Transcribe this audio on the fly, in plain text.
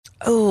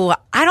Oh,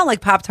 I don't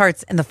like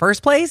Pop-Tarts in the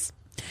first place.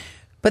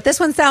 But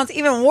this one sounds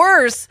even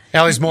worse.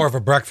 Allie's more of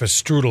a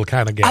breakfast strudel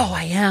kind of gal. Oh,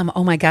 I am.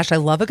 Oh, my gosh. I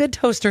love a good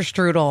toaster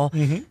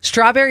strudel.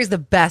 Strawberry is the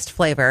best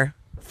flavor.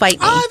 Fight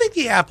me. I think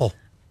the apple.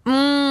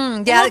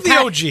 Yeah, love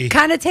the OG.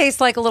 Kind of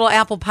tastes like a little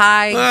apple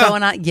pie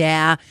going on.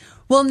 Yeah.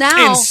 Well,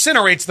 now.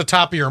 Incinerates the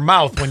top of your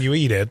mouth when you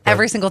eat it. But.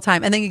 Every single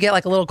time. And then you get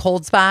like a little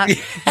cold spot.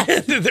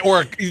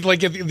 Or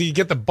like you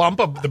get the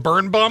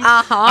burn bump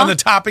on the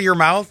top of your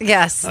mouth.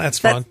 Yes. That's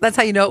fun. That's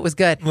how you know it was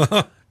good.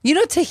 You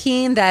know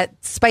Tajín, that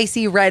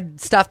spicy red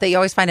stuff that you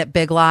always find at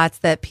Big Lots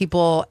that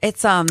people,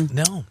 it's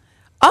No.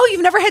 Oh,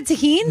 you've never had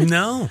Tajín?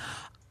 No.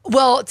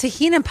 Well,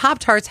 Tajín and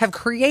Pop-Tarts have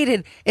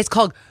created, it's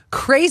called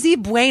Crazy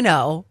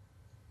Bueno.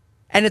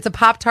 And it's a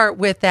Pop-Tart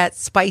with that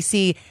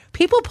spicy,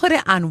 people put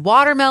it on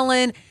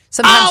watermelon.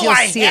 Sometimes you'll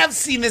see have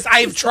seen this.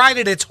 I've tried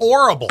it. It's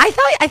horrible.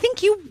 I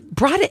think you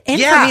brought it in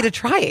for me to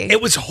try it.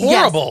 It was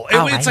horrible.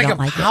 Yes. It's like a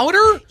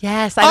powder?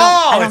 Yes,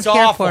 I don't it's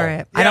care awful. for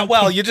it.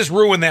 Yeah, you just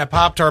ruined that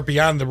Pop-Tart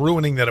beyond the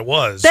ruining that it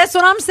was. That's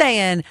what I'm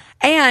saying.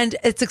 And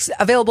it's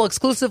available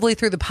exclusively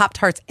through the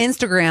Pop-Tarts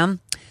Instagram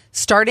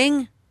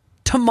starting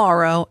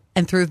tomorrow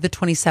and through the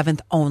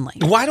 27th only.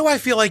 Why do I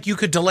feel like you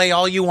could delay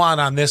all you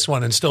want on this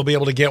one and still be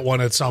able to get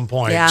one at some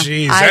point? Yeah,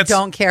 Jeez, I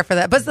don't care for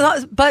that.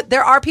 But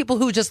there are people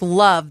who just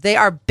love, they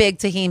are big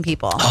Tajín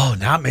people. Oh,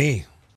 not me.